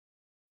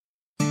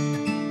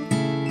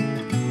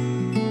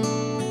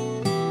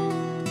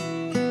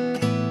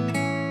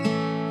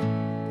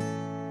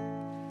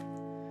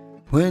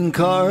When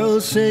Carl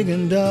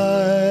Sagan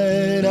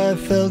died, I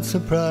felt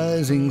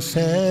surprising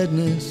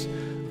sadness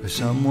for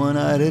someone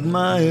I'd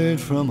admired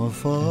from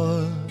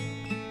afar.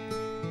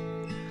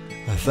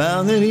 I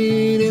found that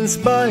he'd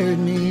inspired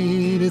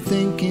me to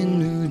think in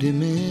new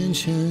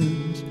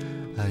dimensions.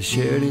 I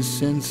shared his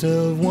sense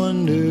of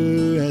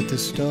wonder at the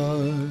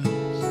stars.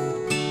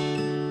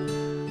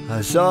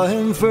 I saw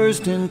him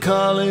first in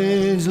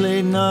college,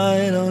 late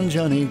night on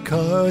Johnny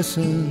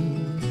Carson.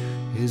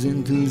 His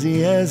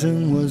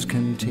enthusiasm was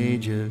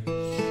contagious.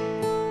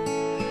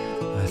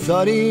 I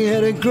thought he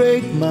had a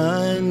great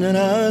mind, and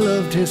I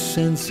loved his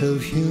sense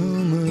of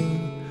humor.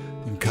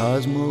 And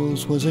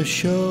Cosmos was a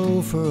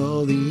show for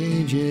all the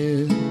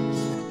ages.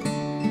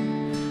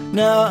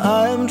 Now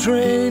I'm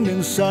trained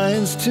in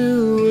science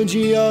to a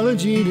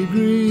geology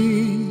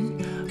degree.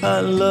 I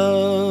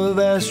love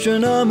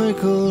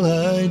astronomical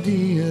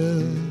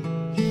ideas.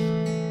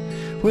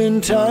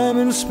 When time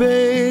and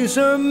space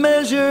are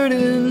measured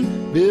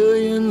in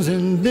billions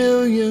and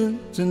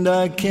billions, and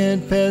I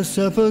can't pass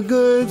up a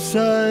good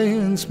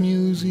science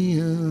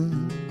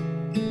museum.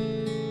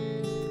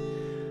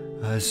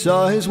 I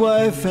saw his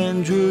wife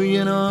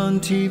Andrewian on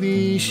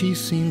TV. She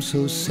seemed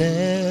so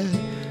sad.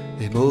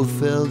 They both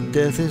felt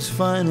death is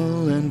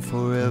final and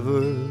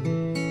forever.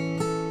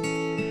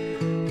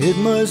 It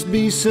must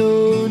be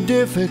so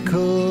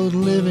difficult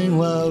living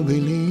while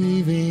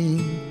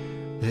believing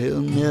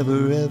they'll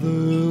never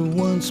ever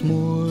once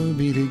more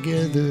be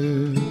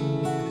together.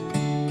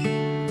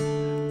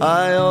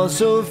 I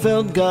also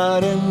felt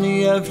God and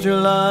the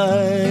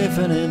afterlife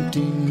an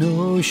empty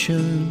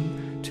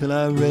notion, till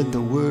I read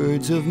the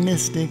words of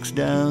mystics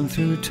down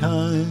through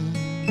time.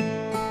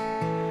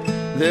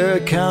 Their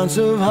accounts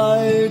of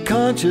higher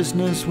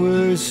consciousness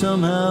were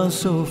somehow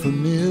so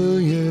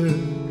familiar.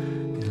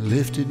 It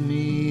lifted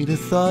me to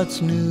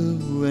thoughts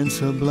new and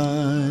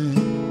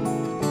sublime.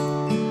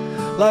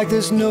 Like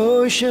this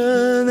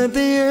notion that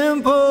the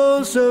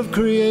impulse of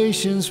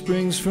creation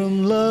springs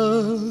from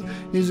love.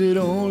 Is it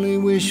only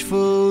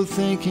wishful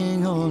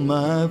thinking on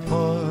my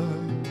part?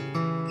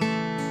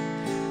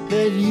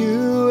 That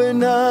you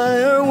and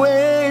I are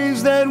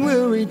waves that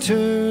will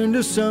return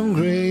to some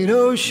great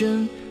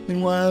ocean,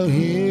 and while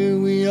here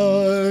we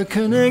are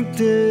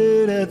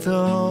connected at the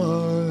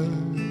heart.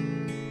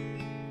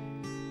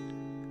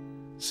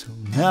 So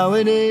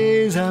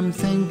nowadays I'm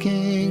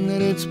thinking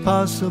that it's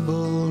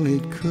possible,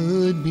 it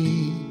could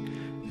be,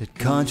 that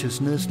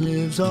consciousness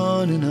lives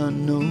on in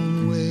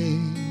unknown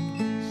ways.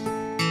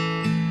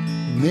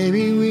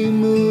 Maybe we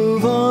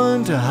move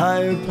on to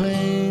higher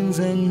planes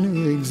and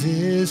new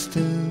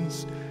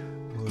existence,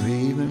 or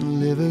even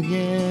live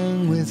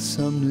again with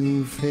some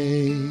new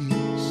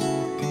face.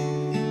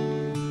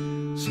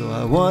 So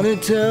I want to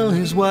tell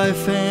his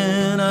wife,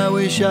 and I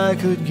wish I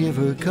could give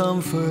her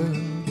comfort.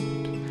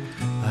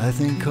 I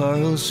think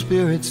Carl's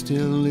spirit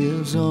still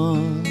lives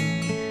on.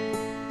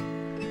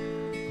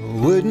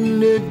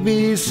 Wouldn't it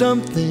be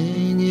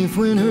something if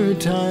when her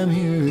time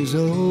here is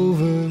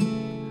over,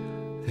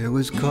 there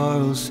was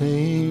Carl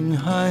saying,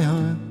 "Hi,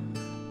 hon,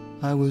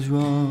 I was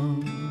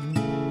wrong."